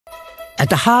At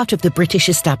the heart of the British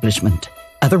establishment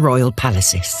are the royal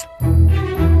palaces.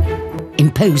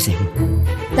 Imposing.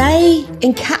 They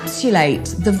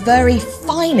encapsulate the very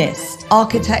finest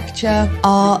architecture,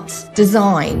 art,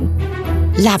 design.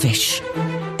 Lavish.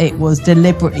 It was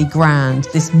deliberately grand,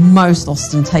 this most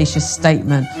ostentatious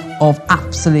statement of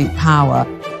absolute power.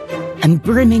 And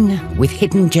brimming with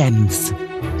hidden gems.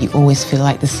 You always feel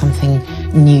like there's something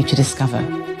new to discover.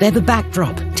 They're the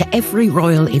backdrop to every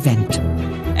royal event.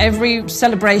 Every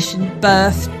celebration,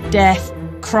 birth, death,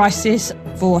 crisis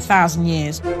for 1,000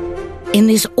 years. In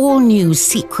this all-new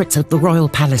Secrets of the Royal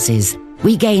Palaces,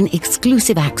 we gain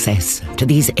exclusive access to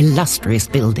these illustrious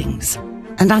buildings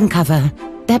and uncover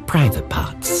their private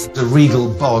parts. The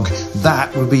regal bog,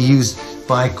 that would be used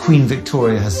by Queen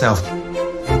Victoria herself.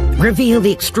 Reveal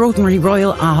the extraordinary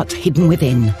royal art hidden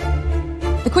within.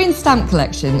 The Queen's stamp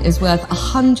collection is worth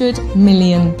 £100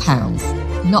 million.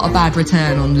 Not a bad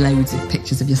return on loads of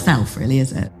pictures of yourself, really,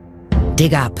 is it?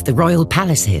 Dig up the royal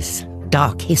palaces'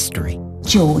 dark history.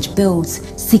 George builds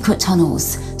secret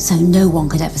tunnels so no one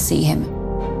could ever see him.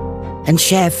 And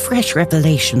share fresh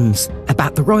revelations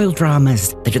about the royal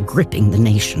dramas that are gripping the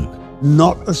nation.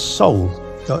 Not a soul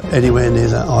got anywhere near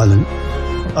that island.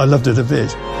 I loved it a bit.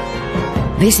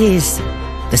 This is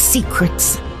The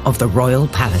Secrets of the Royal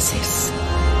Palaces.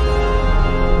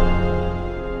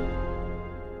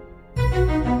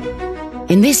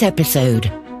 In this episode,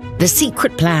 the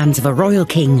secret plans of a royal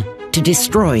king to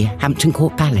destroy Hampton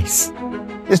Court Palace.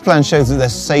 This plan shows that they're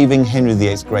saving Henry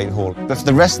VIII's Great Hall. But for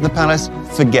the rest of the palace,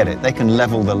 forget it. They can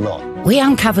level the lot. We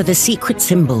uncover the secret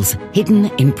symbols hidden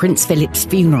in Prince Philip's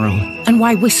funeral and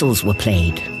why whistles were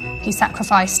played. He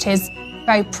sacrificed his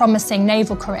very promising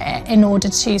naval career in order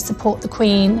to support the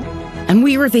Queen. And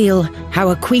we reveal how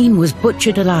a queen was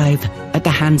butchered alive at the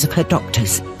hands of her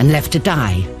doctors and left to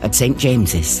die at St.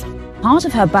 James's. Part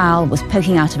of her bowel was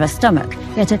poking out of her stomach.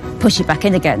 They had to push it back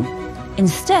in again.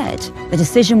 Instead, the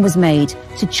decision was made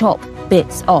to chop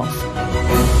bits off.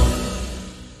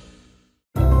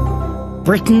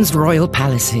 Britain's royal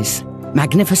palaces.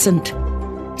 Magnificent,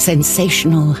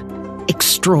 sensational,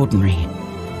 extraordinary.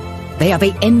 They are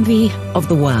the envy of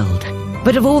the world.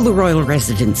 But of all the royal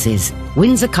residences,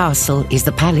 Windsor Castle is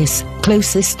the palace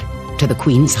closest to the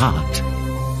Queen's heart.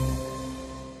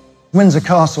 Windsor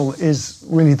Castle is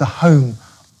really the home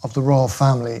of the royal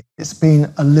family. It's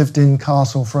been a lived-in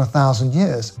castle for 1,000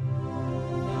 years.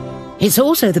 It's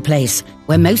also the place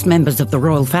where most members of the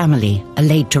royal family are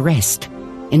laid to rest,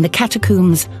 in the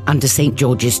catacombs under St.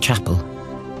 George's Chapel.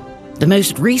 The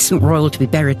most recent royal to be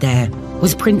buried there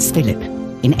was Prince Philip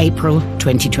in April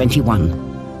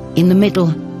 2021, in the middle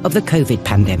of the COVID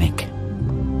pandemic.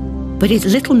 But it's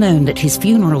little known that his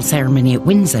funeral ceremony at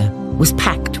Windsor was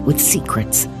packed with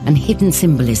secrets and hidden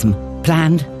symbolism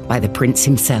planned by the prince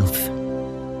himself.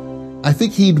 I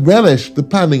think he'd relished the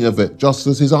planning of it, just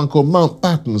as his uncle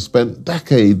Mountbatten spent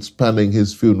decades planning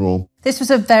his funeral. This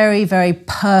was a very, very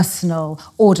personal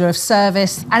order of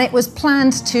service, and it was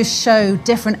planned to show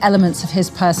different elements of his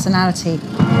personality.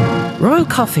 Royal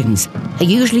coffins are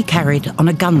usually carried on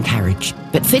a gun carriage,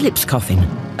 but Philip's coffin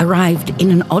arrived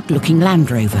in an odd-looking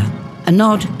Land Rover, a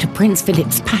nod to Prince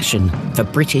Philip's passion for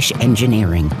British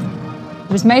engineering.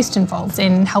 He was most involved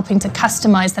in helping to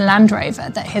customise the Land Rover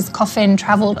that his coffin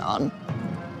travelled on.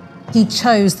 He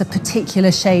chose the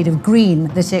particular shade of green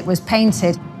that it was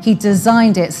painted. He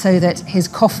designed it so that his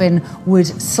coffin would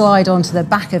slide onto the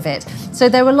back of it. So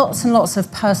there were lots and lots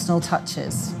of personal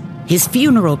touches. His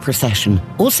funeral procession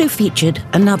also featured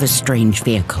another strange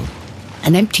vehicle,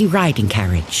 an empty riding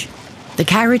carriage. The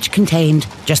carriage contained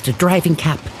just a driving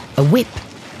cap, a whip,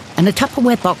 and a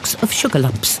Tupperware box of sugar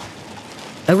lumps.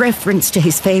 A reference to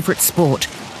his favourite sport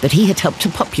that he had helped to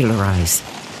popularise,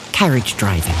 carriage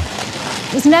driving.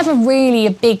 It was never really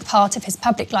a big part of his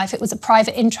public life. It was a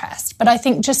private interest. But I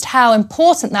think just how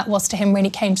important that was to him really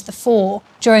came to the fore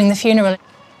during the funeral.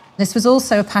 This was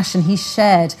also a passion he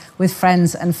shared with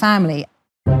friends and family.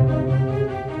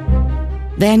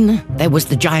 Then there was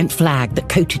the giant flag that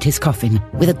coated his coffin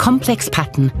with a complex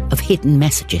pattern of hidden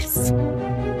messages.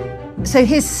 So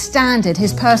his standard,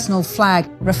 his personal flag,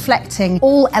 reflecting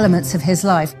all elements of his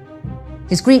life.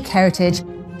 His Greek heritage,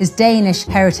 his Danish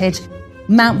heritage,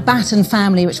 Mountbatten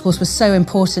family, which of course was so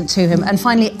important to him, and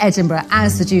finally Edinburgh,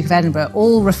 as the Duke of Edinburgh,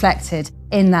 all reflected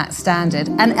in that standard,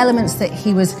 and elements that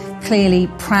he was clearly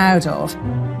proud of.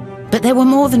 But there were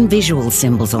more than visual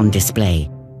symbols on display.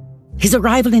 His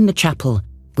arrival in the chapel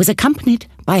was accompanied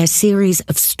by a series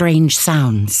of strange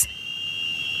sounds.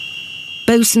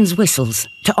 Bosun's whistles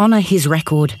to honour his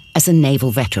record as a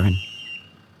naval veteran.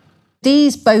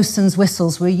 These bosun's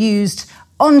whistles were used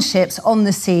On ships, on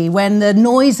the sea, when the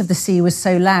noise of the sea was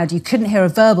so loud, you couldn't hear a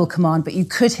verbal command, but you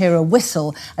could hear a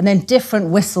whistle, and then different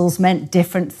whistles meant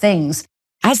different things.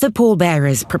 As the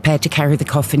pallbearers prepared to carry the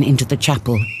coffin into the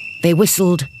chapel, they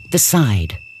whistled the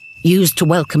side, used to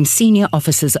welcome senior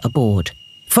officers aboard,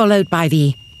 followed by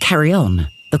the carry on,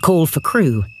 the call for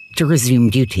crew to resume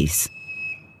duties.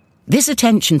 This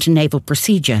attention to naval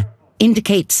procedure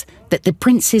indicates that the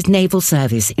Prince's naval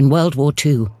service in World War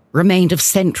II remained of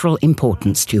central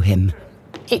importance to him.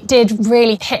 It did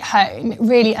really hit home. It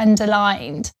really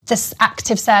underlined this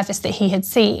active service that he had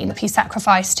seen. He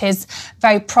sacrificed his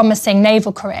very promising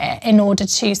naval career in order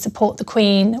to support the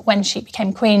Queen when she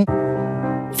became Queen.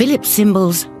 Philip's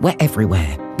symbols were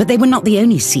everywhere, but they were not the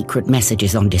only secret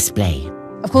messages on display.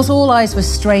 Of course, all eyes were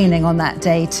straining on that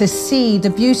day to see the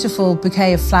beautiful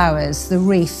bouquet of flowers, the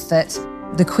wreath that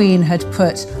the Queen had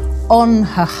put on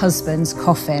her husband's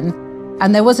coffin.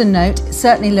 And there was a note, it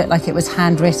certainly looked like it was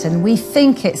handwritten. We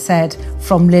think it said,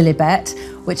 "From Lilibet,"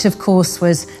 which of course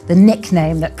was the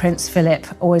nickname that Prince Philip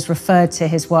always referred to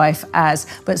his wife as,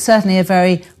 but certainly a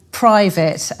very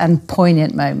private and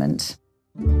poignant moment.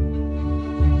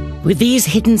 With these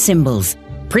hidden symbols,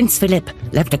 Prince Philip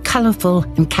left a colourful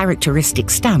and characteristic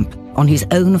stamp on his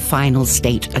own final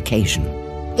state occasion.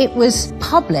 It was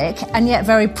public and yet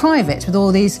very private, with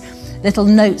all these little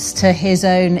notes to his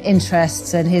own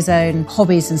interests and his own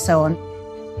hobbies and so on.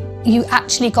 You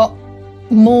actually got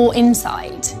more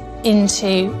insight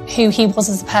into who he was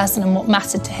as a person and what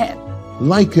mattered to him.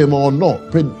 Like him or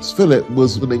not, Prince Philip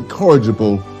was an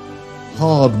incorrigible,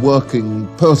 hard-working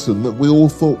person that we all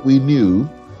thought we knew,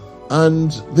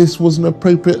 and this was an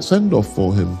appropriate send-off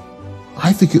for him.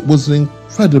 I think it was an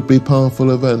incredibly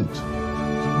powerful event.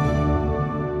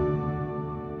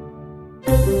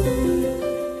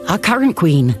 Our current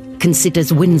Queen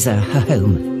considers Windsor her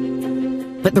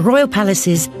home. But the royal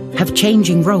palaces have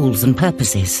changing roles and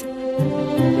purposes.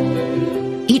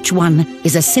 Each one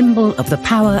is a symbol of the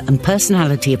power and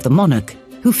personality of the monarch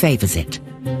who favours it.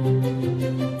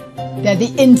 They're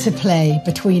the interplay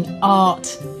between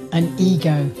art and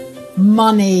ego,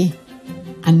 money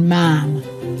and man.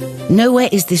 Nowhere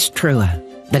is this truer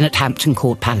than at Hampton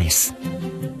Court Palace.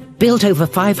 Built over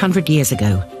 500 years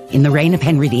ago in the reign of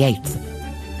Henry VIII,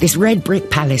 this red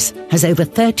brick palace has over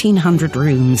 1,300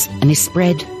 rooms and is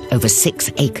spread over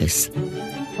 6 acres.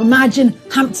 Imagine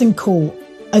Hampton Court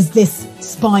as this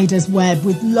spider's web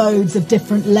with loads of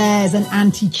different layers and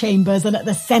antechambers, and at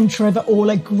the centre of it all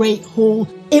a great hall.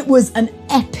 It was an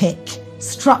epic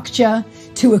structure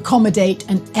to accommodate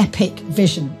an epic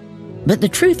vision. But the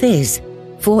truth is,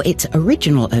 for its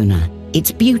original owner, its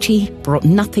beauty brought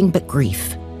nothing but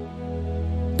grief.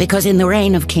 Because in the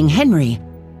reign of King Henry,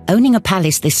 owning a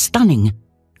palace this stunning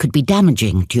could be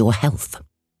damaging to your health.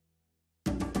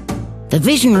 The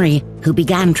visionary who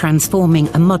began transforming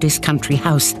a modest country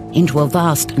house into a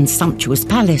vast and sumptuous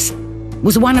palace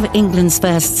was one of England's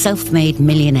first self-made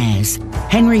millionaires,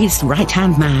 Henry's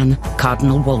right-hand man,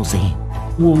 Cardinal Wolsey.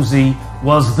 Wolsey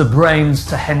was the brains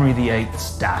to Henry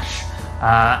VIII's dash,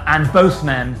 and both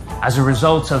men, as a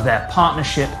result of their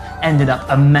partnership, ended up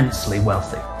immensely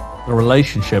wealthy. The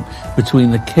relationship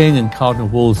between the king and Cardinal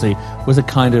Wolsey was a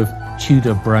kind of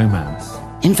Tudor bromance.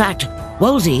 In fact,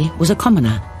 Wolsey was a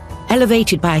commoner,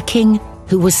 elevated by a king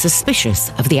who was suspicious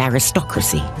of the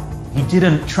aristocracy. He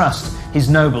didn't trust his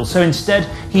nobles, so instead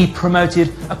he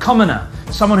promoted a commoner,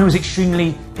 someone who was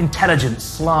extremely intelligent,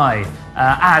 sly,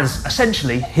 as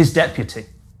essentially his deputy.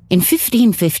 In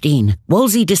 1515,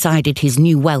 Wolsey decided his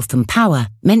new wealth and power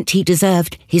meant he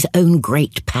deserved his own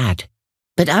great pad.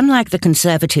 But unlike the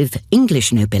conservative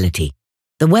English nobility,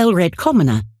 the well-read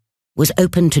commoner was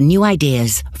open to new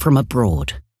ideas from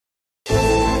abroad.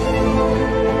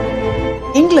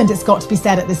 England, it's got to be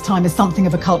said at this time, is something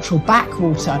of a cultural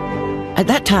backwater. At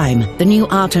that time, the new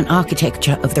art and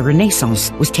architecture of the Renaissance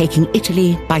was taking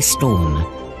Italy by storm.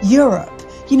 Europe.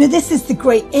 You know, this is the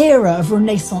great era of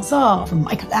Renaissance art, from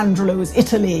Michelangelo's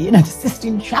Italy, you know, the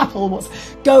Sistine Chapel, what's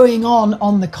going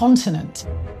on the continent.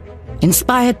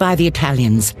 Inspired by the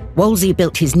Italians, Wolsey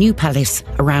built his new palace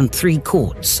around 3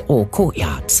 courts, or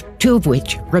courtyards, 2 of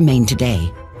which remain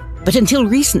today. But until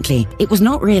recently, it was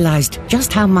not realised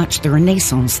just how much the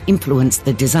Renaissance influenced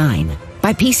the design.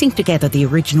 By piecing together the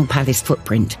original palace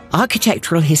footprint,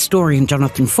 architectural historian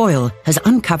Jonathan Foyle has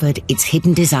uncovered its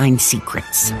hidden design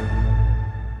secrets.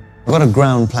 I've got a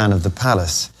ground plan of the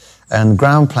palace, and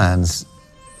ground plans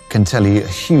can tell you a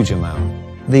huge amount.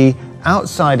 The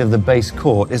outside of the base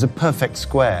court is a perfect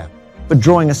square, but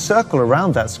drawing a circle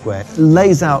around that square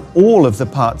lays out all of the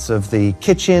parts of the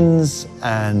kitchens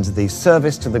and the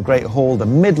service to the Great Hall, the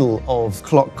middle of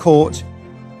Clock Court.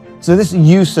 So this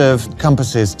use of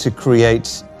compasses to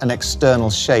create an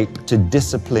external shape to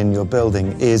discipline your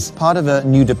building is part of a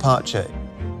new departure.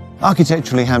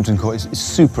 Architecturally, Hampton Court is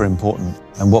super important.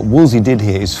 And what Wolsey did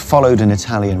here is followed an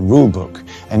Italian rule book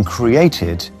and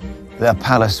created a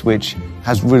palace which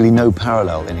has really no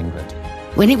parallel in England.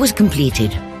 When it was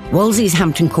completed, Wolsey's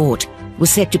Hampton Court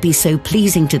was said to be so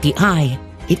pleasing to the eye,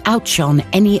 it outshone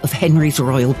any of Henry's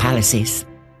royal palaces.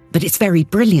 But its very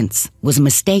brilliance was a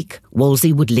mistake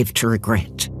Wolsey would live to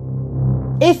regret.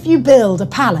 If you build a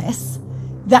palace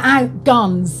that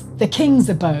outguns the king's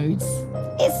abodes,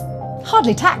 it's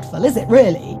hardly tactful, is it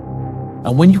really?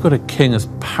 And when you've got a king as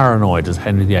paranoid as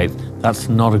Henry VIII, that's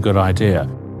not a good idea.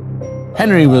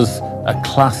 Henry was a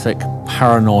classic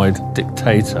paranoid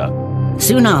dictator.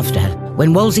 Soon after,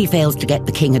 when Wolsey fails to get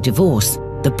the king a divorce,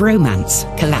 the bromance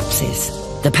collapses.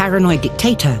 The paranoid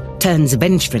dictator turns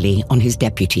vengefully on his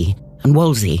deputy, and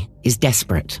Wolsey is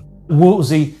desperate.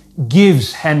 Wolsey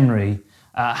gives Henry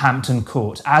Hampton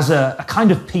Court as a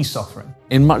kind of peace offering.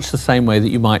 In much the same way that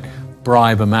you might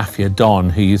bribe a mafia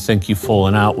don who you think you've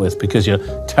fallen out with because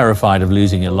you're terrified of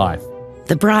losing your life.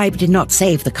 The bribe did not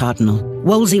save the cardinal.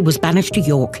 Wolsey was banished to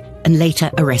York and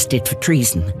later arrested for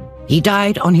treason. He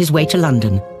died on his way to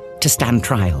London to stand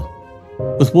trial.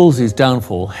 With Wolsey's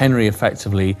downfall, Henry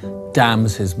effectively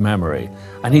damns his memory,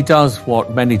 and he does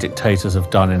what many dictators have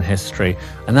done in history,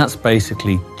 and that's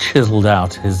basically chiseled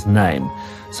out his name.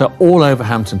 So all over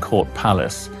Hampton Court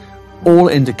Palace, all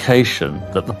indication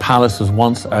that the palace was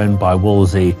once owned by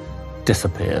Wolsey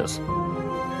disappears.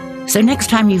 So next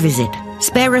time you visit,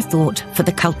 spare a thought for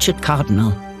the cultured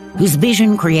cardinal, whose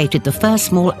vision created the first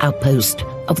small outpost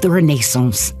of the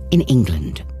Renaissance in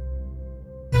England.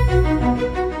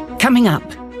 Coming up,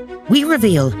 we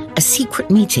reveal a secret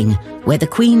meeting where the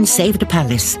Queen saved a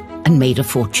palace and made a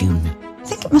fortune. I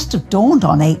think it must have dawned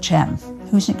on HM,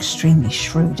 who's an extremely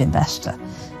shrewd investor,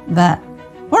 that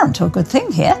we're onto a good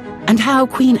thing here. And how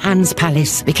Queen Anne's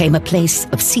palace became a place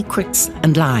of secrets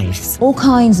and lies. All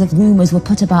kinds of rumours were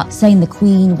put about saying the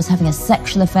Queen was having a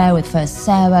sexual affair with first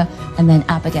Sarah and then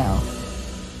Abigail.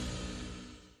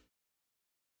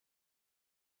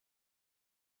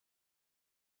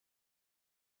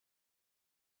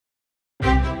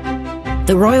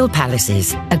 The royal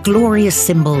palaces are glorious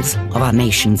symbols of our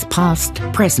nation's past,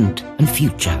 present and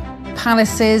future.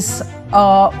 Palaces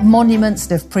are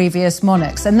monuments of previous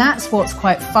monarchs, and that's what's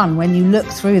quite fun when you look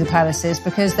through the palaces,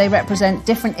 because they represent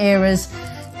different eras,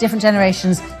 different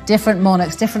generations, different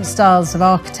monarchs, different styles of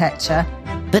architecture.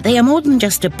 But they are more than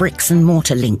just a bricks and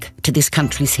mortar link to this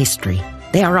country's history.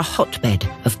 They are a hotbed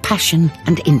of passion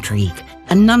and intrigue,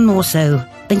 and none more so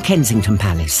than Kensington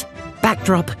Palace,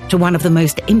 backdrop to one of the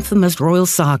most infamous royal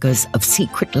sagas of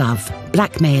secret love,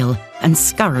 blackmail and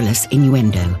scurrilous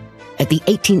innuendo at the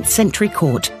 18th century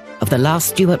court of the last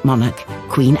Stuart monarch,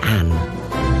 Queen Anne.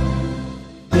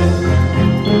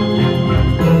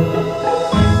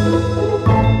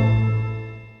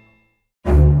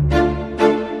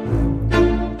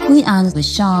 Queen Anne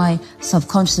was shy,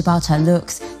 self-conscious about her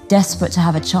looks, desperate to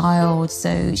have a child,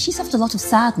 so she suffered a lot of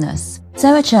sadness.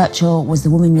 Sarah Churchill was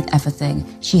the woman with everything.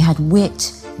 She had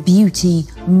wit, beauty,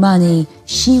 money.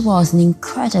 She was an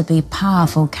incredibly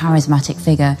powerful, charismatic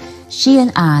figure. She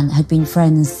and Anne had been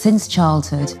friends since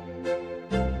childhood.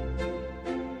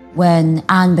 When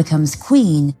Anne becomes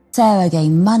queen, Sarah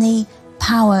gained money,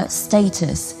 power,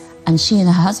 status, and she and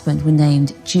her husband were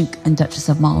named Duke and Duchess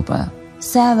of Marlborough.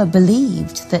 Sarah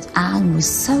believed that Anne was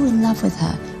so in love with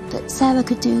her that Sarah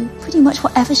could do pretty much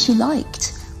whatever she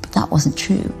liked, but that wasn't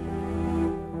true.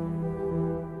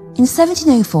 In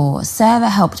 1704, Sarah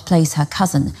helped place her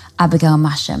cousin, Abigail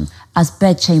Masham, as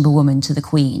bedchamber woman to the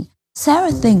Queen.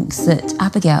 Sarah thinks that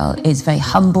Abigail is very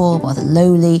humble, rather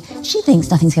lowly. She thinks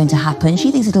nothing's going to happen.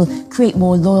 She thinks it'll create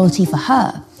more loyalty for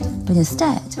her. But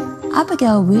instead,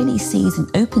 Abigail really sees an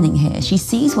opening here. She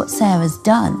sees what Sarah's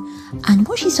done. And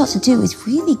what she starts to do is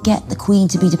really get the Queen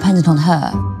to be dependent on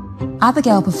her.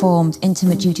 Abigail performed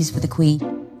intimate duties for the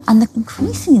Queen. And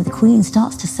increasingly the Queen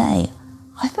starts to say,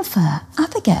 I prefer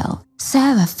Abigail.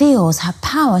 Sarah feels her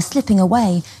power slipping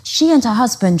away. She and her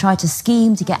husband try to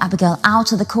scheme to get Abigail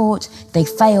out of the court. They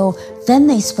fail. Then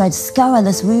they spread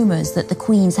scurrilous rumours that the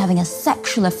Queen's having a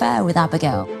sexual affair with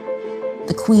Abigail.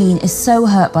 The Queen is so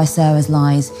hurt by Sarah's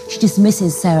lies, she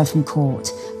dismisses Sarah from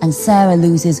court, and Sarah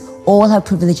loses all her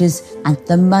privileges and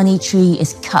the money tree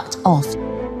is cut off.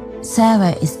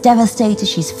 Sarah is devastated,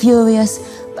 she's furious,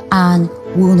 but Anne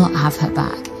will not have her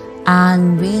back.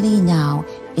 Anne really now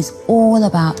is all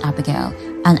about Abigail,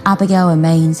 and Abigail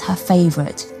remains her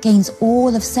favourite, gains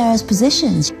all of Sarah's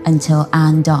positions until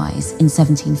Anne dies in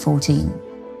 1714.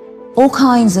 All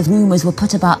kinds of rumours were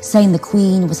put about saying the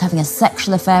Queen was having a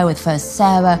sexual affair with first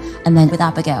Sarah and then with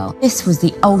Abigail. This was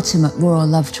the ultimate royal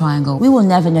love triangle. We will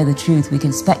never know the truth, we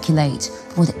can speculate.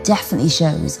 But what it definitely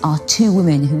shows are two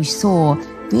women who saw,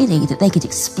 really, that they could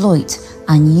exploit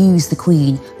and use the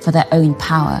Queen for their own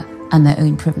power and their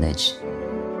own privilege.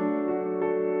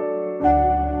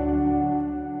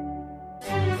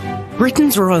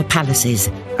 Britain's royal palaces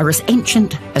are as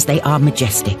ancient as they are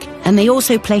majestic, and they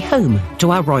also play home to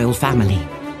our royal family.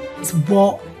 It's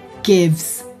what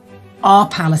gives our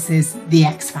palaces the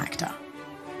X factor.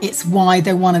 It's why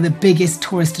they're one of the biggest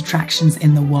tourist attractions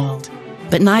in the world.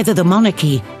 But neither the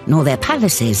monarchy nor their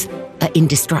palaces are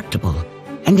indestructible.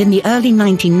 And in the early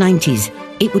 1990s,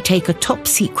 it would take a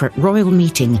top-secret royal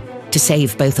meeting to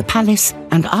save both a palace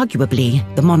and arguably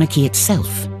the monarchy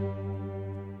itself.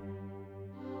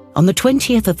 On the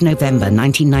 20th of November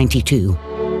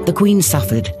 1992, the Queen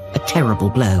suffered a terrible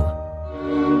blow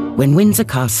when Windsor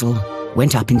Castle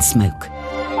went up in smoke.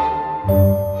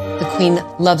 The Queen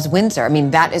loves Windsor. I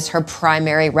mean, that is her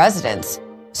primary residence.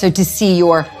 So to see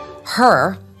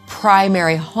her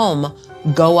primary home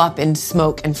go up in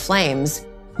smoke and flames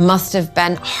must have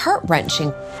been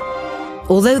heart-wrenching.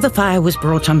 Although the fire was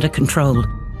brought under control,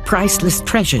 priceless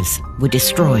treasures were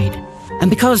destroyed. And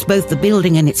because both the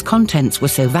building and its contents were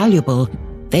so valuable,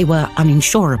 they were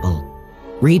uninsurable.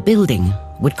 Rebuilding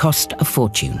would cost a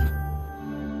fortune.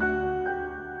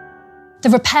 The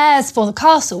repairs for the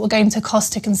castle were going to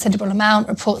cost a considerable amount.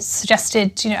 Reports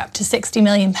suggested, up to £60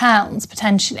 million,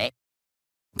 potentially.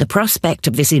 The prospect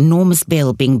of this enormous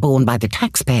bill being borne by the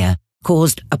taxpayer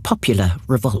caused a popular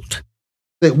revolt.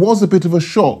 It was a bit of a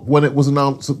shock when it was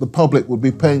announced that the public would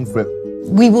be paying for it.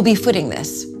 We will be footing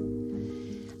this.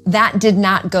 That did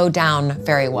not go down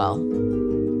very well.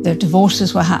 The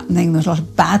divorces were happening, there was a lot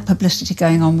of bad publicity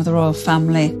going on with the royal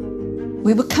family.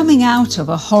 We were coming out of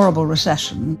a horrible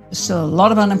recession. There's still a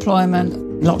lot of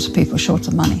unemployment, lots of people short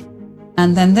of money.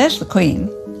 And then there's the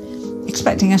Queen,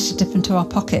 expecting us to dip into our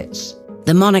pockets.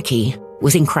 The monarchy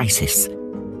was in crisis.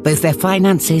 Both their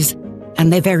finances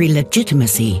and their very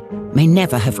legitimacy may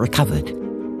never have recovered.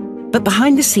 But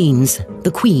behind the scenes,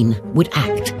 the Queen would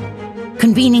act,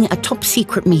 convening a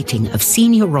top-secret meeting of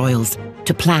senior royals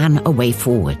to plan a way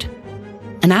forward.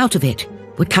 And out of it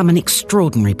would come an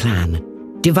extraordinary plan,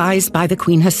 devised by the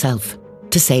Queen herself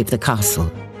to save the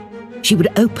castle. She would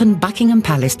open Buckingham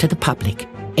Palace to the public,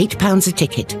 £8 a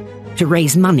ticket, to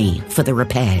raise money for the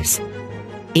repairs.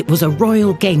 It was a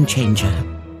royal game-changer.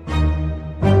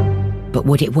 But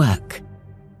would it work?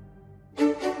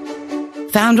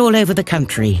 Found all over the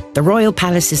country, the royal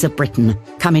palaces of Britain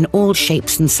come in all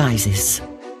shapes and sizes.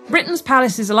 Britain's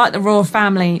palaces are like the royal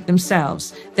family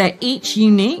themselves. They're each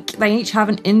unique, they each have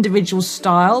an individual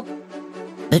style.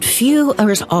 But few are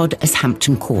as odd as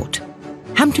Hampton Court.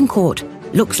 Hampton Court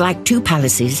looks like two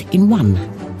palaces in one.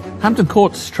 Hampton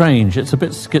Court's strange, it's a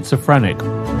bit schizophrenic.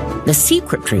 The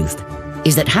secret truth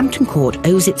is that Hampton Court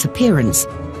owes its appearance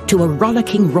to a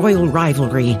rollicking royal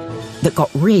rivalry that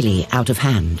got really out of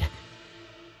hand.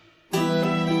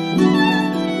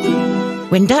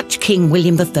 When Dutch King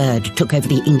William III took over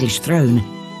the English throne,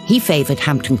 he favoured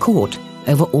Hampton Court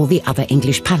over all the other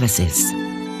English palaces.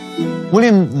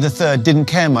 William III didn't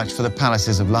care much for the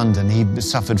palaces of London. He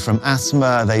suffered from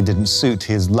asthma, they didn't suit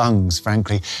his lungs,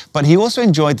 frankly. But he also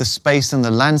enjoyed the space and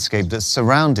the landscape that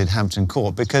surrounded Hampton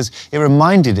Court because it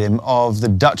reminded him of the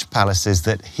Dutch palaces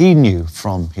that he knew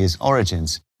from his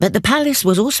origins. But the palace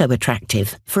was also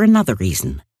attractive for another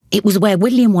reason. It was where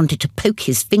William wanted to poke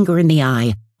his finger in the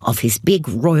eye of his big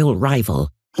royal rival,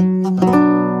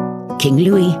 King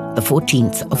Louis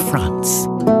XIV of France.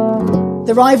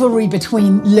 The rivalry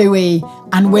between Louis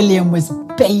and William was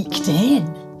baked in.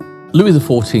 Louis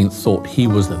XIV thought he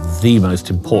was the most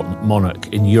important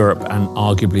monarch in Europe and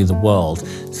arguably the world,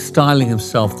 styling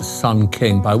himself the Sun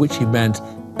King, by which he meant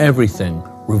everything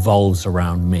revolves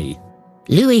around me.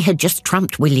 Louis had just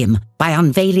trumped William by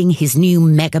unveiling his new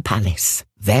mega palace,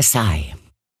 Versailles.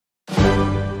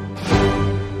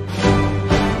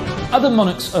 Other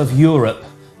monarchs of Europe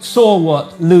saw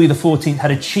what Louis XIV had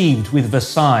achieved with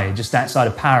Versailles just outside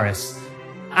of Paris,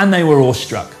 and they were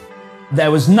awestruck.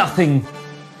 There was nothing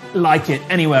like it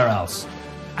anywhere else.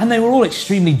 And they were all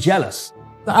extremely jealous.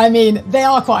 I mean, they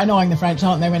are quite annoying, the French,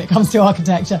 aren't they, when it comes to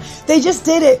architecture? They just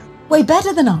did it way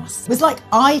better than us. It was like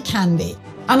eye candy.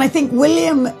 And I think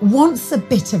William wants a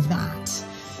bit of that.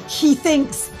 He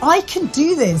thinks, I can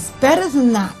do this better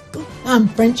than that goddamn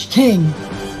French king.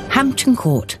 Hampton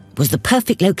Court was the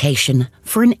perfect location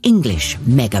for an English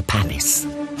mega palace.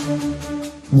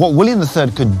 What William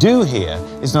III could do here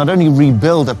is not only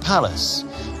rebuild a palace,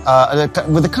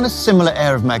 with a kind of similar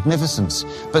air of magnificence,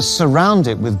 but surround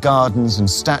it with gardens and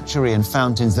statuary and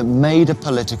fountains that made a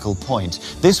political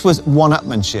point. This was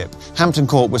one-upmanship. Hampton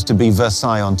Court was to be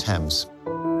Versailles-on-Thames.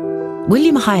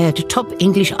 William hired top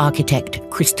English architect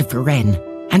Christopher Wren,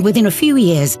 and within a few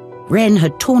years, Wren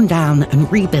had torn down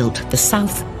and rebuilt the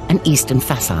south and eastern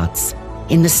facades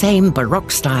in the same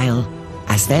Baroque style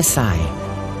as Versailles.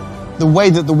 The way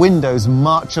that the windows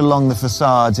march along the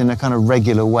facades in a kind of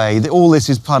regular way, all this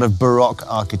is part of Baroque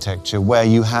architecture, where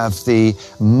you have the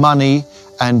money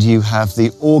and you have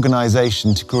the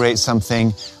organization to create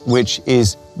something which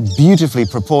is beautifully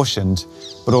proportioned,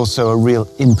 but also a real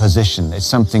imposition. It's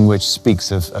something which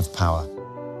speaks of power.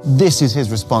 This is his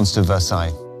response to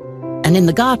Versailles. And in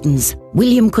the gardens,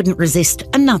 William couldn't resist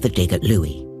another dig at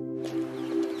Louis.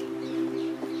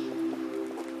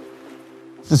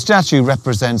 The statue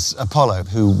represents Apollo,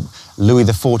 who Louis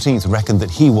XIV reckoned that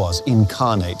he was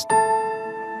incarnate.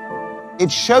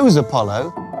 It shows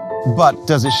Apollo, but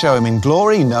does it show him in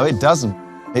glory? No, it doesn't.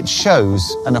 It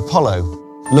shows an Apollo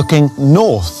looking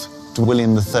north to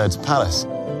William III's palace.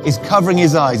 He's covering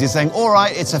his eyes. He's saying, all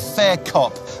right, it's a fair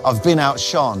cop. I've been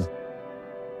outshone.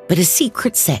 But a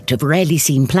secret set of rarely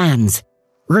seen plans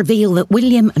reveal that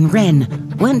William and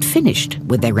Wren weren't finished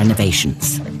with their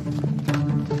renovations.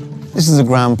 This is a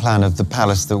ground plan of the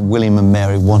palace that William and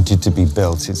Mary wanted to be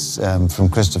built. It's from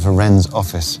Christopher Wren's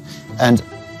office. And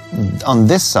on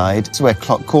this side, it's where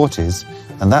Clock Court is,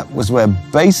 and that was where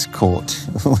Base Court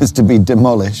was to be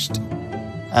demolished.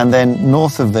 And then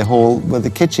north of the hall were the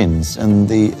kitchens and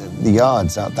the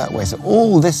yards out that way. So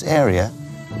all this area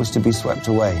was to be swept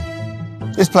away.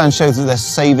 This plan shows that they're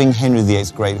saving Henry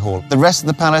VIII's Great Hall. The rest of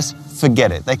the palace,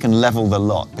 forget it. They can level the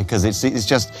lot because it's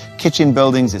just kitchen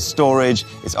buildings, it's storage,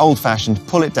 it's old-fashioned.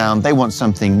 Pull it down. They want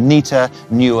something neater,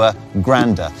 newer,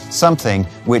 grander. Something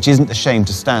which isn't ashamed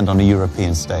to stand on a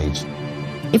European stage.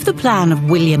 If the plan of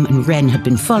William and Wren had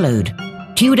been followed,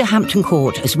 Tudor Hampton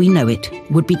Court as we know it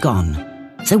would be gone.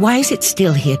 So why is it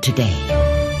still here today?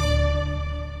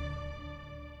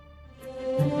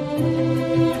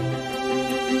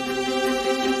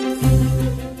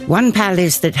 One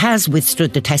palace that has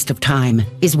withstood the test of time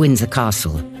is Windsor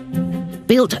Castle.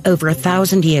 Built over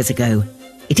 1,000 years ago,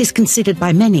 it is considered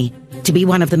by many to be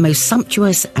one of the most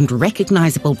sumptuous and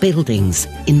recognizable buildings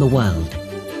in the world.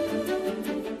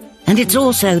 And it's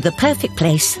also the perfect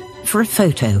place for a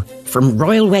photo, from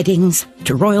royal weddings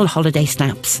to royal holiday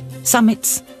snaps,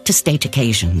 summits to state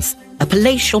occasions. A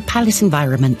palatial palace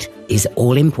environment is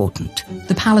all important.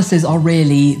 The palaces are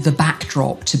really the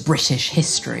backdrop to British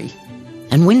history.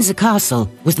 And Windsor Castle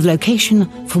was the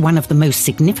location for one of the most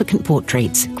significant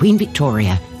portraits Queen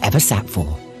Victoria ever sat for.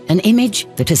 An image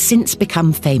that has since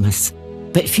become famous,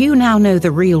 but few now know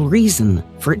the real reason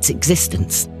for its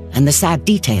existence and the sad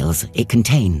details it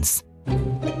contains.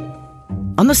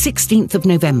 On the 16th of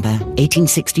November,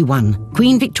 1861,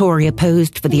 Queen Victoria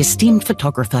posed for the esteemed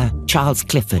photographer Charles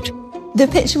Clifford. The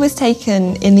picture was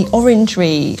taken in the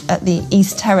orangery at the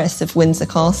East Terrace of Windsor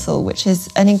Castle, which is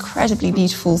an incredibly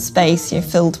beautiful space,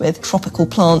 filled with tropical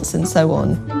plants and so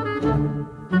on.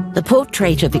 The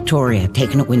portrait of Victoria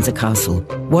taken at Windsor Castle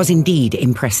was indeed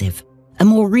impressive, a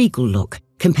more regal look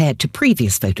compared to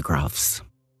previous photographs.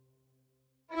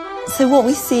 So what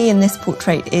we see in this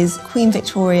portrait is Queen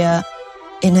Victoria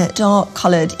in a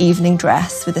dark-coloured evening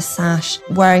dress with a sash,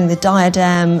 wearing the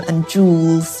diadem and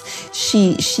jewels.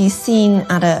 She's seen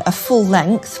at a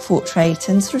full-length portrait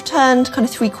and sort of turned kind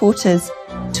of three-quarters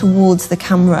towards the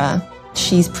camera.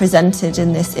 She's presented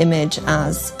in this image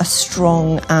as a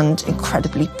strong and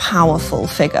incredibly powerful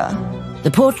figure. The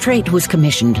portrait was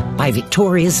commissioned by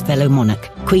Victoria's fellow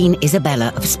monarch, Queen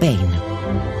Isabella of Spain.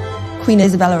 Queen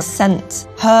Isabella sent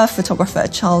her photographer,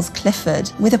 Charles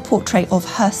Clifford, with a portrait of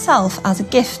herself as a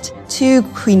gift to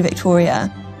Queen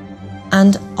Victoria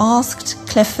and asked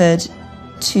Clifford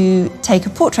to take a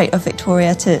portrait of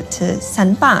Victoria to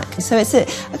send back. So it's a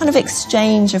kind of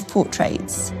exchange of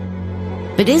portraits.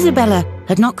 But Isabella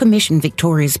had not commissioned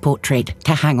Victoria's portrait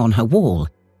to hang on her wall.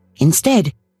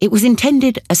 Instead, it was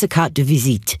intended as a carte de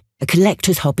visite, a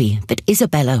collector's hobby that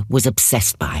Isabella was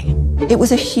obsessed by. It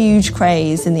was a huge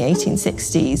craze in the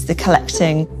 1860s, the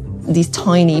collecting these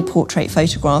tiny portrait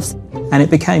photographs. And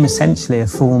it became essentially a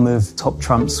form of top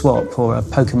trump swap, or a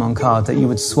Pokemon card, that you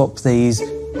would swap these,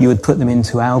 you would put them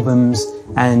into albums,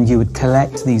 and you would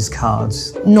collect these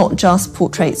cards. Not just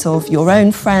portraits of your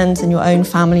own friends and your own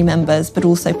family members, but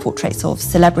also portraits of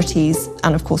celebrities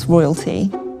and, of course,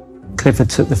 royalty. Clifford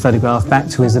took the photograph back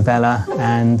to Isabella,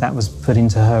 and that was put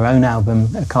into her own album,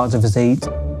 a carte de visite.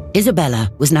 Isabella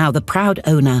was now the proud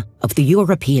owner of the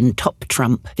European top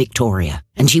trump Victoria,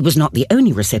 and she was not the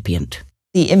only recipient.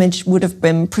 The image would have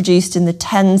been produced in the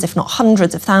tens, if not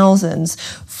hundreds of thousands,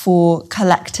 for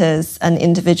collectors and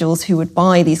individuals who would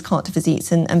buy these carte de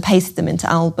visites and paste them into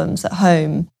albums at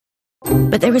home.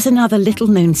 But there is another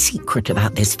little-known secret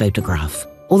about this photograph.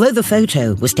 Although the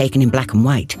photo was taken in black and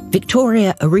white,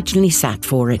 Victoria originally sat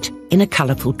for it in a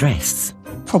colourful dress.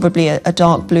 Probably a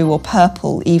dark blue or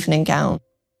purple evening gown.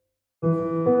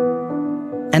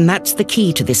 And that's the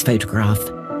key to this photograph.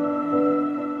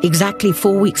 Exactly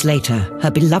 4 weeks later, her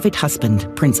beloved husband,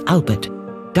 Prince Albert,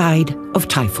 died of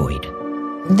typhoid.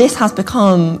 This has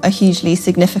become a hugely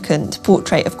significant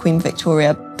portrait of Queen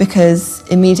Victoria because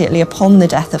immediately upon the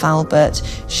death of Albert,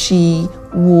 she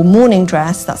wore mourning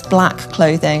dress, that's black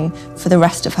clothing, for the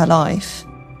rest of her life.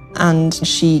 And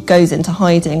she goes into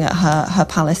hiding at her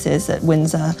palaces at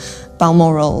Windsor,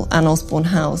 Balmoral and Osborne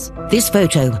House. This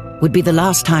photo would be the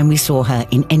last time we saw her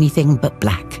in anything but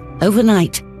black.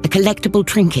 Overnight, the collectible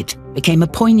trinket became a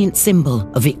poignant symbol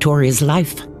of Victoria's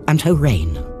life and her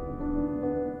reign.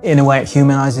 In a way, it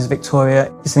humanises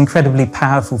Victoria. It's an incredibly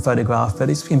powerful photograph, but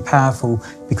it's been powerful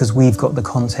because we've got the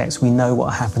context. We know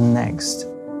what happened next.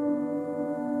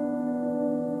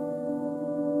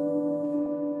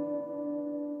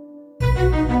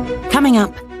 Coming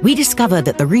up, we discover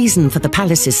that the reason for the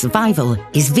palace's survival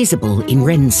is visible in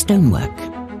Wren's stonework.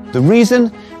 The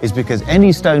reason is because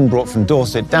any stone brought from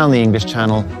Dorset down the English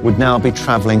Channel would now be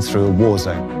travelling through a war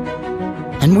zone.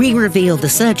 And we reveal the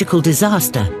surgical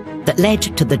disaster that led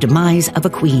to the demise of a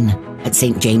queen at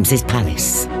St. James's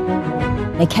Palace.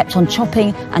 They kept on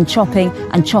chopping and chopping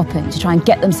and chopping to try and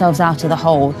get themselves out of the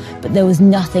hole, but there was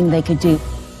nothing they could do.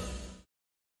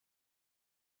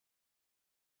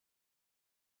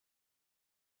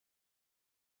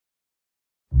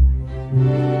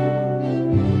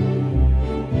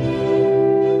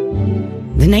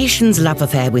 The nation's love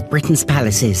affair with Britain's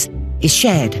palaces is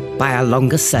shared by our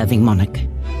longest-serving monarch.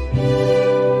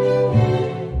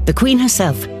 The Queen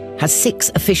herself has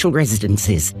 6 official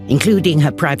residences, including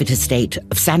her private estate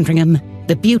of Sandringham,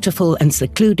 the beautiful and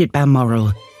secluded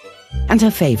Balmoral, and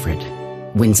her favourite,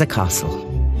 Windsor Castle.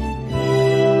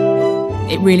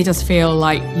 It really does feel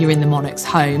like you're in the monarch's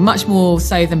home, much more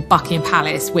so than Buckingham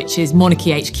Palace, which is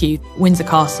monarchy HQ. Windsor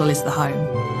Castle is the home.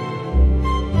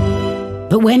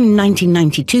 But when in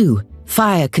 1992,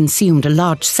 fire consumed a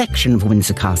large section of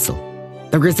Windsor Castle,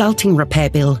 the resulting repair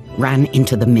bill ran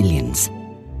into the millions.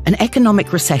 An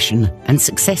economic recession and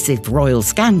successive royal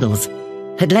scandals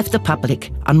had left the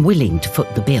public unwilling to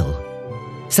foot the bill.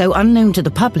 So, unknown to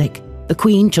the public, the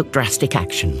Queen took drastic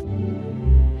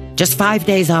action. Just 5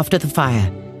 days after the fire,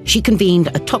 she convened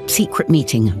a top-secret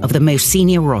meeting of the most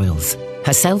senior royals,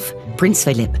 herself, Prince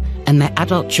Philip, and their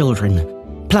adult children,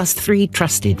 plus 3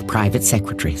 trusted private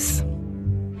secretaries.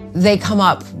 They come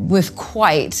up with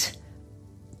quite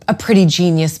a pretty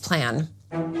genius plan.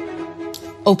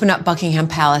 Open up Buckingham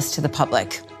Palace to the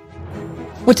public.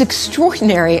 What's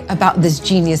extraordinary about this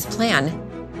genius plan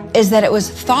is that it was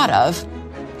thought of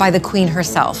by the Queen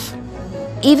herself.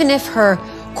 Even if her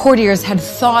courtiers had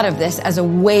thought of this as a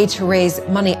way to raise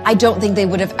money, I don't think they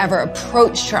would have ever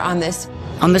approached her on this.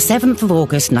 On the 7th of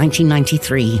August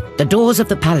 1993, the doors of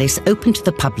the palace opened to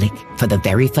the public for the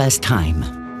very first time.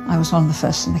 I was one of the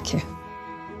first in the queue.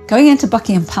 Going into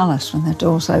Buckingham Palace when the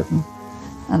doors open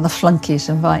and the flunkies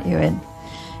invite you in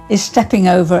is stepping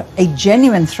over a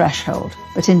genuine threshold,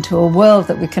 but into a world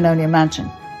that we can only imagine.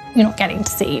 You're not getting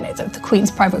to see, the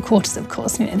Queen's private quarters, of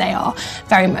course. They are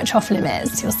very much off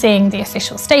limits. You're seeing the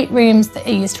official staterooms that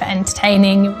are used for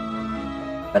entertaining.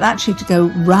 But actually to go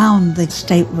round the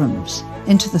staterooms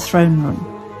into the throne room,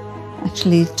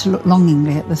 actually to look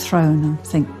longingly at the throne and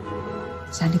think,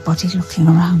 is anybody looking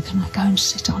around? Can I go and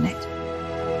sit on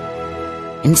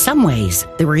it? In some ways,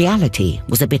 the reality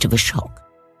was a bit of a shock.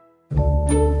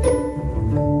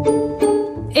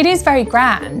 It is very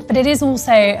grand, but it is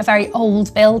also a very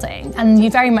old building, and you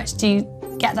very much do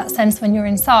get that sense when you're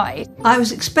inside. I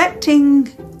was expecting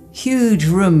huge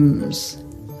rooms,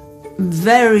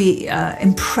 very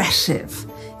impressive,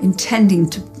 intending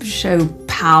to show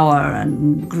power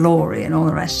and glory and all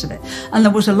the rest of it. And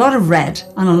there was a lot of red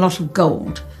and a lot of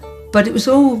gold, but it was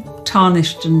all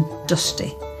tarnished and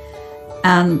dusty.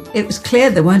 And it was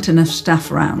clear there weren't enough staff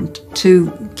around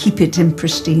to keep it in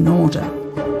pristine order.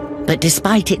 But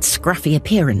despite its scruffy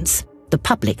appearance, the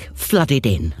public flooded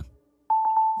in.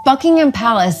 Buckingham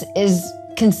Palace is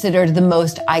considered the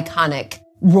most iconic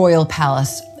royal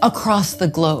palace across the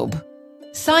globe.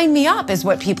 Sign me up is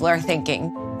what people are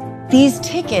thinking. These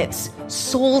tickets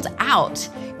sold out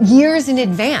years in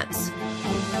advance.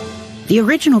 The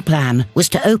original plan was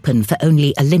to open for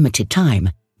only a limited time,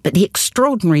 but the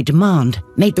extraordinary demand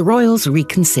made the royals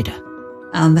reconsider.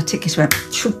 And the tickets went,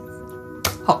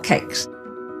 hot cakes.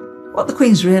 What the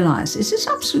Queen's realised is it's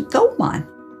an absolute goldmine.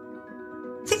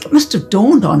 I think it must have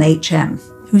dawned on HM,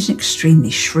 who's an extremely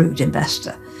shrewd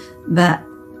investor, that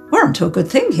we're onto a good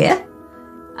thing here.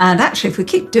 And actually, if we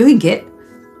keep doing it,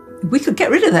 we could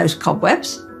get rid of those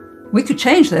cobwebs. We could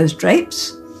change those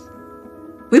drapes.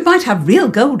 We might have real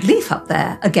gold leaf up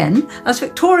there again, as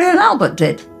Victoria and Albert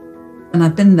did. And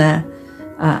I've been there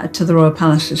to the Royal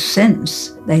Palaces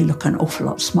since. They look an awful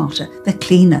lot smarter. They're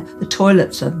cleaner. The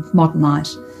toilets are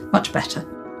modernised. Much better.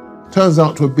 Turns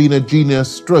out to have been a genius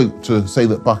stroke to say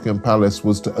that Buckingham Palace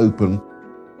was to open.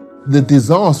 The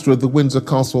disaster of the Windsor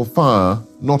Castle fire,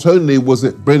 not only was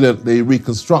it brilliantly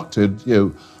reconstructed,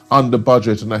 under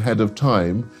budget and ahead of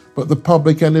time, but the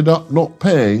public ended up not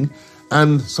paying,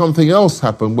 and something else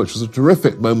happened, which was a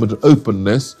terrific moment of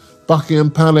openness, Buckingham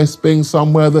Palace being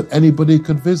somewhere that anybody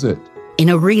could visit. In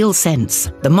a real sense,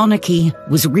 the monarchy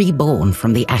was reborn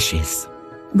from the ashes.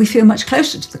 We feel much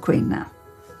closer to the Queen now.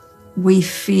 We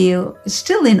feel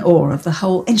still in awe of the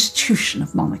whole institution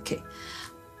of monarchy.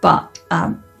 But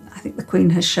I think the Queen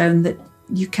has shown that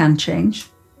you can change,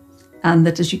 and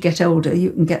that as you get older,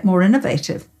 you can get more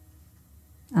innovative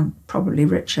and probably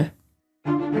richer.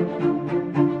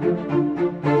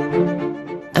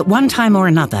 At one time or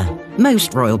another,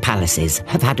 most royal palaces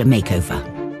have had a makeover.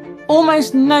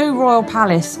 Almost no royal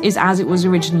palace is as it was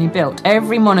originally built.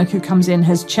 Every monarch who comes in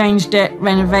has changed it,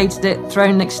 renovated it,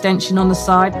 thrown an extension on the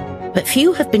side. But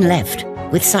few have been left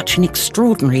with such an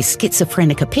extraordinary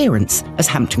schizophrenic appearance as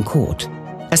Hampton Court.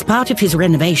 As part of his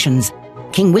renovations,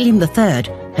 King William III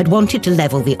had wanted to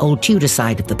level the old Tudor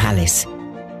side of the palace.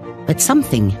 But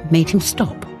something made him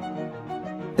stop.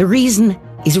 The reason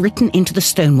is written into the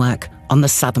stonework on the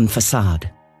southern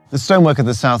facade. The stonework at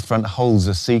the south front holds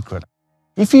a secret.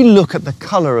 If you look at the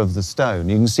colour of the stone,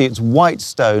 you can see it's white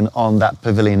stone on that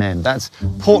pavilion end. That's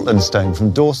Portland stone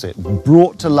from Dorset,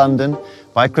 brought to London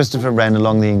by Christopher Wren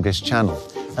along the English Channel.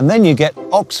 And then you get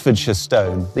Oxfordshire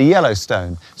stone, the yellow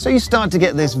stone. So you start to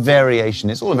get this variation.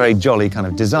 It's all a very jolly kind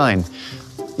of design.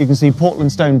 You can see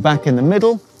Portland stone back in the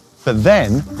middle, but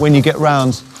then when you get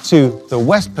round to the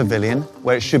West Pavilion,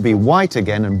 where it should be white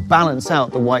again and balance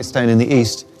out the white stone in the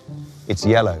east, it's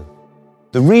yellow.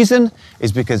 The reason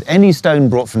is because any stone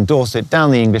brought from Dorset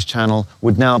down the English Channel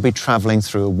would now be travelling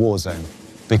through a war zone,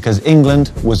 because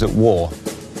England was at war.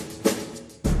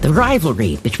 The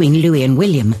rivalry between Louis and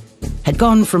William had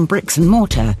gone from bricks and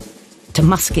mortar to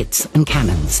muskets and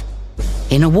cannons,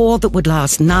 in a war that would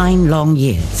last 9 long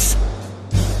years.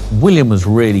 William was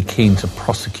really keen to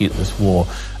prosecute this war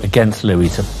against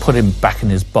Louis, to put him back in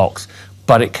his box,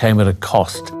 but it came at a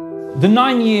cost. The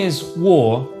 9 Years'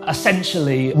 War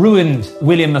essentially ruined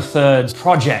William III's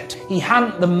project. He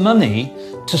hadn't the money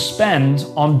to spend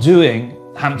on doing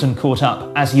Hampton Court up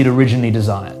as he'd originally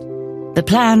desired. The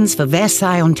plans for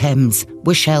Versailles-on-Thames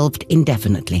were shelved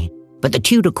indefinitely, but the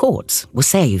Tudor courts were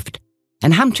saved,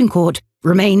 and Hampton Court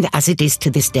remained as it is to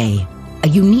this day, a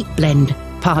unique blend,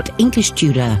 part English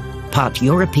Tudor, part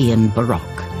European Baroque.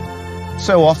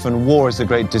 So often, war is the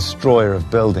great destroyer of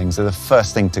buildings. They're the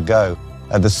first thing to go.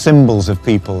 The symbols of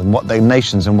people and what their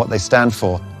nations and what they stand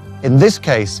for. In this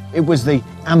case, it was the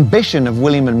ambition of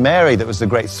William and Mary that was the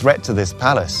great threat to this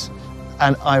palace.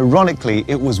 And ironically,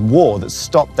 it was war that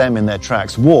stopped them in their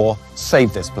tracks. War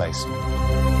saved this place.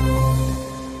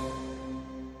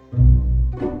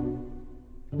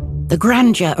 The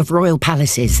grandeur of royal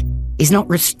palaces is not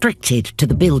restricted to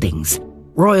the buildings.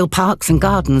 Royal parks and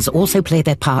gardens also play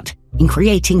their part in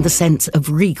creating the sense of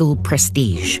regal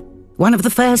prestige. One of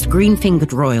the first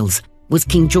green-fingered royals was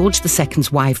King George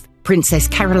II's wife, Princess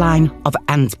Caroline of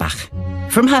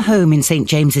Ansbach. From her home in St.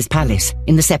 James's Palace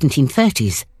in the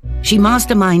 1730s, she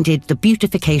masterminded the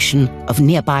beautification of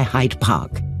nearby Hyde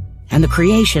Park and the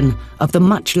creation of the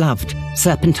much-loved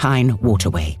Serpentine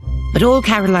Waterway. But all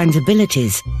Caroline's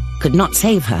abilities could not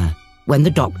save her when the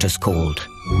doctors called.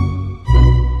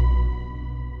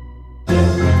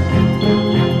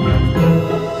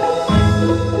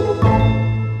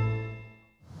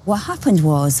 What happened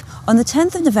was, on the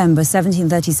 10th of November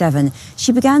 1737,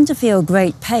 she began to feel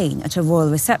great pain at a royal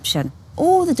reception.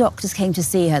 All the doctors came to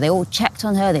see her, they all checked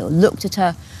on her, they all looked at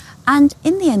her, and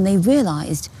in the end they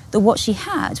realised that what she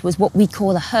had was what we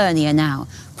call a hernia now,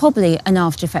 probably an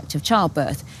after effect of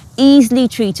childbirth, easily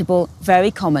treatable,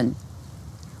 very common.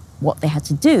 What they had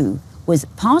to do was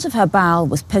part of her bowel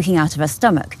was poking out of her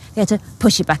stomach. They had to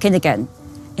push it back in again.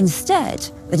 Instead,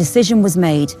 the decision was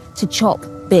made to chop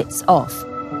bits off.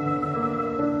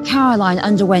 Caroline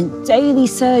underwent daily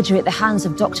surgery at the hands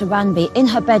of Dr. Ranby in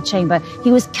her bedchamber.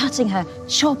 He was cutting her,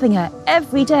 chopping her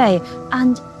every day,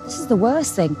 and this is the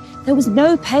worst thing. There was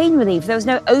no pain relief. There was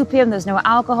no opium. There was no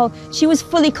alcohol. She was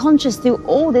fully conscious through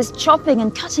all this chopping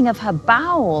and cutting of her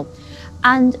bowel.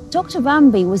 And Dr.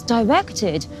 Ramby was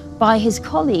directed by his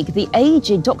colleague, the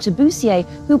aged Dr. Boussier,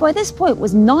 who by this point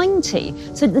was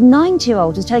 90. So the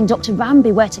 90-year-old was telling Dr.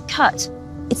 Ramby where to cut.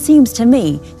 It seems to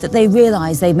me that they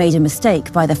realised they made a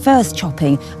mistake by the first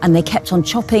chopping, and they kept on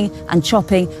chopping and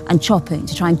chopping and chopping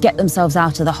to try and get themselves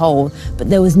out of the hole, but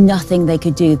there was nothing they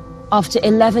could do. After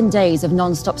 11 days of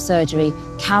non-stop surgery,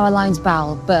 Caroline's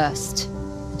bowel burst.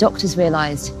 The doctors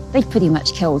realised they'd pretty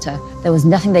much killed her. There was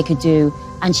nothing they could do,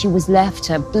 and she was left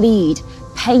to bleed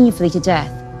painfully to death.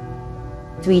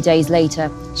 3 days later,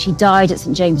 she died at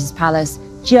St James's Palace,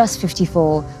 just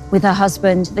 54, with her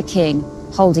husband, the king,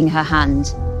 holding her hand.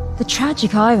 The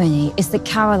tragic irony is that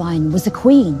Caroline was the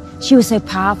queen. She was so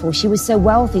powerful, she was so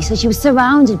wealthy, so she was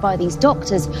surrounded by these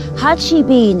doctors. Had she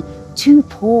been too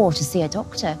poor to see a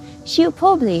doctor, she would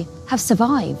probably have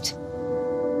survived.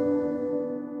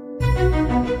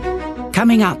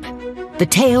 Coming up, the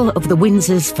tale of the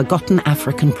Windsor's forgotten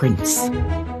African prince.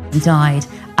 He died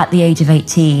at the age of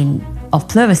 18 of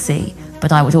pleurisy,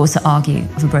 but I would also argue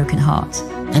of a broken heart.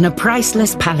 And a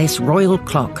priceless palace royal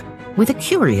clock with a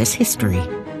curious history.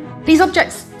 These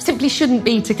objects simply shouldn't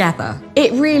be together.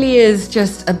 It really is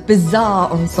just a bizarre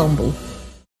ensemble.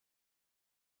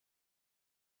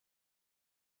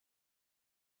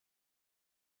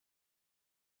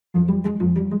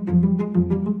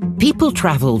 People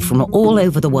travelled from all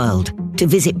over the world to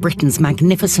visit Britain's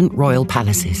magnificent royal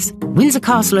palaces. Windsor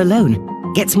Castle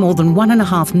alone gets more than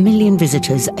 1.5 million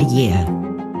visitors a year.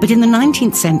 But in the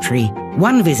 19th century,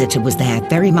 one visitor was there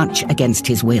very much against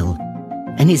his will,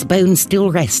 and his bones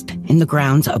still rest in the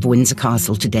grounds of Windsor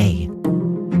Castle today.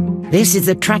 This is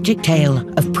the tragic tale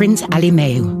of Prince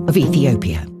Alimeu of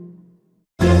Ethiopia.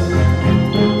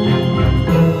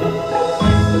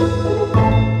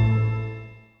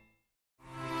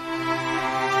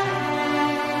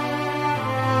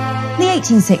 In the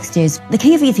 1860s, the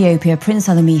King of Ethiopia, Prince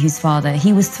Alimeu's father,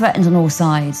 he was threatened on all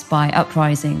sides by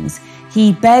uprisings.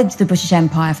 He begged the British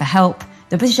Empire for help.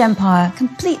 The British Empire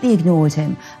completely ignored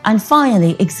him. And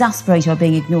finally, exasperated by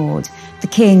being ignored, the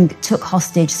king took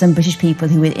hostage some British people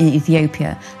who were in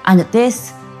Ethiopia. And at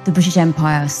this, the British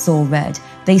Empire saw red.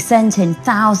 They sent in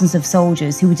thousands of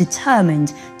soldiers who were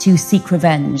determined to seek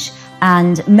revenge.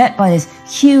 And met by this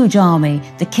huge army,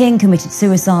 the king committed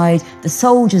suicide, the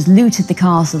soldiers looted the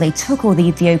castle, they took all the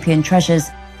Ethiopian treasures.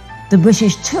 The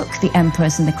British took the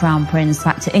Empress and the Crown Prince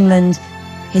back to England.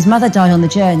 His mother died on the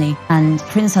journey, and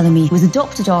Prince Alimeu was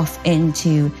adopted off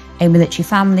into a military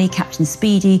family, Captain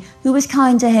Speedy, who was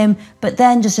kind to him, but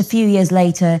then just a few years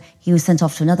later, he was sent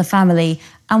off to another family.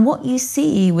 And what you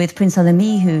see with Prince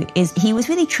Alimeu is he was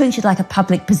really treated like a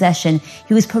public possession.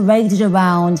 He was paraded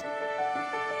around.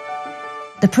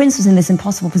 The prince was in this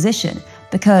impossible position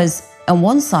because on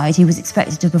one side, he was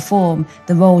expected to perform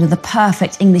the role of the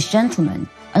perfect English gentleman.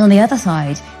 And on the other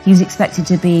side, he was expected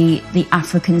to be the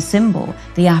African symbol,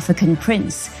 the African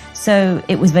prince. So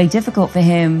it was very difficult for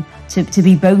him to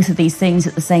be both of these things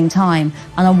at the same time.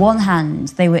 And on one hand,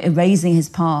 they were erasing his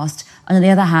past, and on the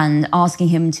other hand, asking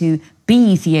him to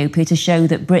be Ethiopia to show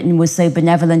that Britain was so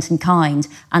benevolent and kind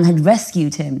and had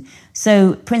rescued him.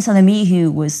 So Prince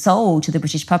Alimeu was sold to the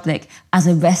British public as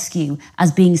a rescue,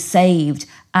 as being saved,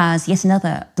 as yet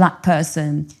another black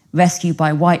person rescued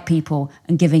by white people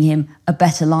and giving him a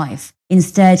better life.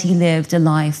 Instead, he lived a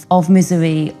life of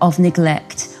misery, of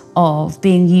neglect, of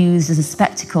being used as a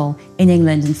spectacle in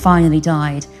England, and finally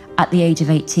died at the age of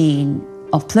 18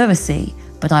 of pleurisy,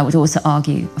 but I would also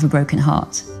argue of a broken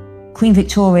heart. Queen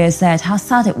Victoria said how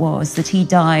sad it was that he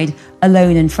died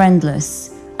alone and friendless.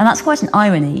 And that's quite an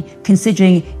irony,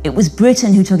 considering it was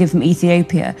Britain who took him from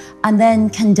Ethiopia and then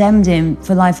condemned him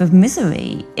for a life of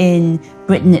misery in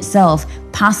Britain itself,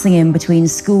 passing him between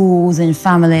schools and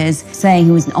families, saying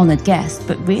he was an honoured guest,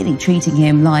 but really treating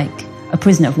him like a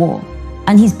prisoner of war.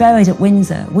 And he's buried at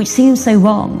Windsor, which seems so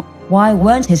wrong. Why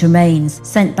weren't his remains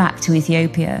sent back to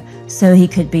Ethiopia so he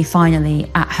could be finally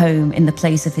at home in the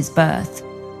place of his birth?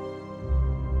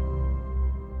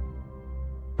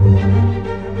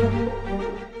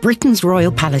 Britain's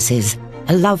royal palaces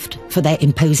are loved for their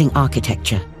imposing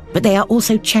architecture, but they are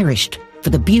also cherished for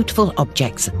the beautiful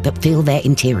objects that fill their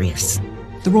interiors.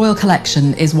 The Royal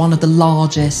Collection is one of the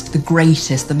largest, the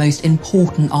greatest, the most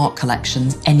important art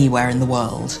collections anywhere in the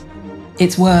world.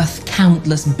 It's worth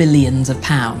countless billions of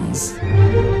pounds.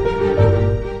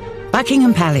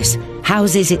 Buckingham Palace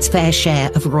houses its fair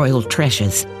share of royal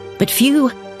treasures, but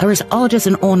few are as odd as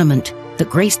an ornament that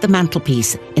graced the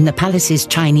mantelpiece in the palace's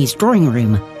Chinese drawing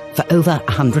room for over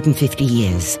 150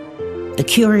 years. The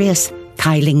curious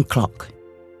Keiling clock.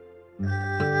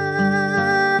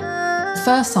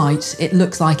 First sight, it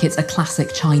looks like it's a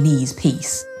classic Chinese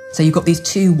piece. So you've got these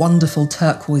two wonderful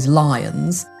turquoise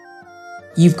lions.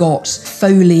 You've got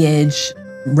foliage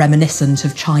reminiscent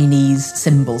of Chinese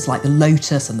symbols like the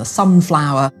lotus and the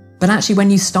sunflower. But actually, when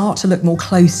you start to look more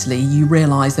closely, you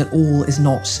realise that all is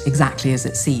not exactly as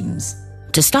it seems.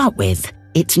 To start with,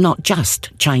 it's not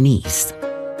just Chinese.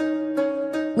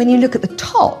 When you look at the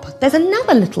top, there's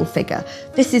another little figure.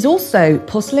 This is also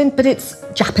porcelain, but it's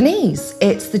Japanese.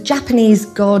 It's the Japanese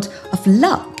god of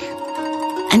luck.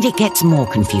 And it gets more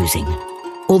confusing.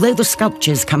 Although the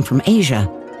sculptures come from Asia,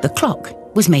 the clock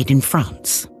was made in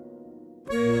France.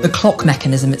 The clock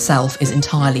mechanism itself is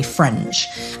entirely French,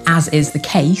 as is the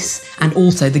case and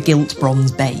also the gilt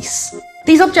bronze base.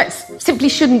 These objects simply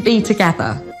shouldn't be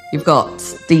together. You've got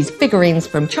these figurines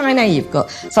from China, you've got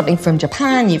something from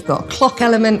Japan, you've got a clock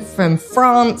element from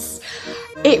France.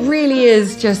 It really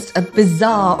is just a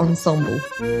bizarre ensemble.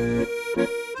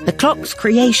 The clock's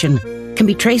creation can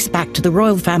be traced back to the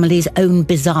royal family's own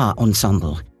bizarre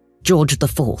ensemble, George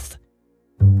IV.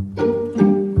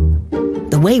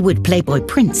 The wayward Playboy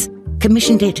prince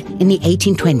commissioned it in the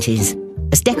 1820s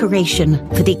as decoration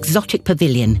for the exotic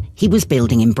pavilion he was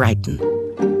building in Brighton.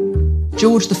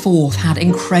 George IV had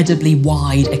incredibly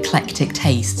wide, eclectic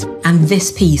tastes, and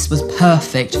this piece was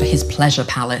perfect for his pleasure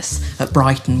palace at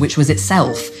Brighton, which was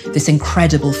itself this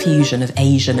incredible fusion of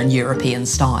Asian and European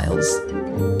styles.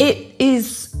 It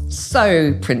is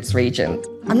so Prince Regent.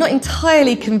 I'm not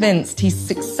entirely convinced he's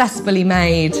successfully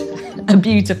made a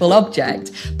beautiful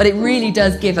object, but it really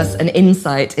does give us an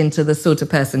insight into the sort of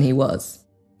person he was.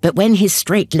 But when his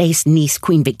straight-laced niece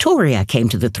Queen Victoria came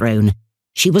to the throne,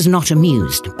 she was not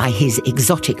amused by his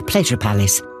exotic pleasure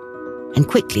palace and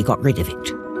quickly got rid of it.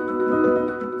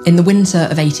 In the winter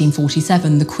of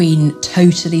 1847, the Queen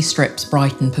totally strips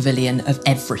Brighton Pavilion of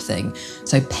everything.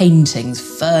 So paintings,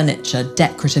 furniture,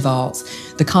 decorative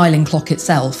arts. The Keiling clock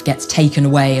itself gets taken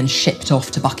away and shipped off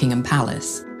to Buckingham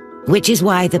Palace. Which is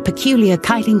why the peculiar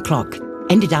Keiling clock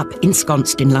ended up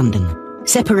ensconced in London,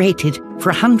 separated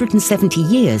for 170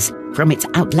 years from its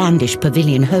outlandish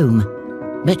pavilion home.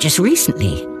 But just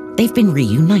recently, they've been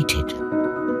reunited.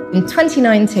 In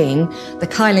 2019, the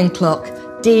Keiling clock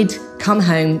did come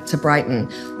home to Brighton.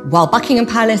 While Buckingham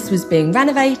Palace was being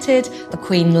renovated, the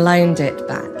Queen loaned it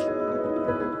back.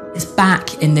 It's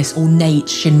back in this ornate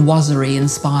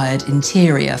chinoiserie-inspired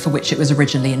interior for which it was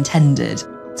originally intended.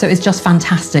 So it's just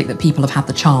fantastic that people have had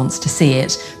the chance to see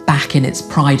it back in its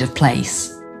pride of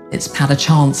place. It's had a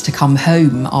chance to come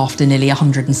home after nearly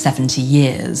 170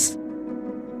 years.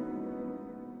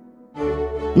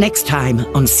 Next time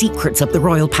on Secrets of the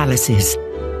Royal Palaces,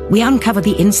 we uncover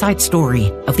the inside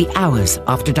story of the hours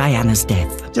after Diana's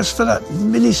death. Just for that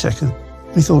millisecond,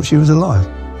 we thought she was alive.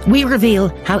 We reveal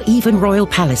how even royal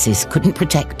palaces couldn't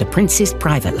protect a prince's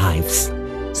private lives.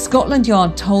 Scotland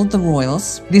Yard told the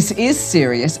royals this is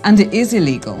serious and it is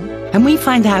illegal. And we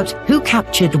find out who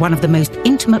captured one of the most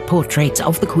intimate portraits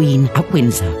of the Queen at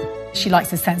Windsor. She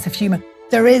likes a sense of humour.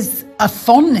 There is a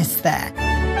fondness there.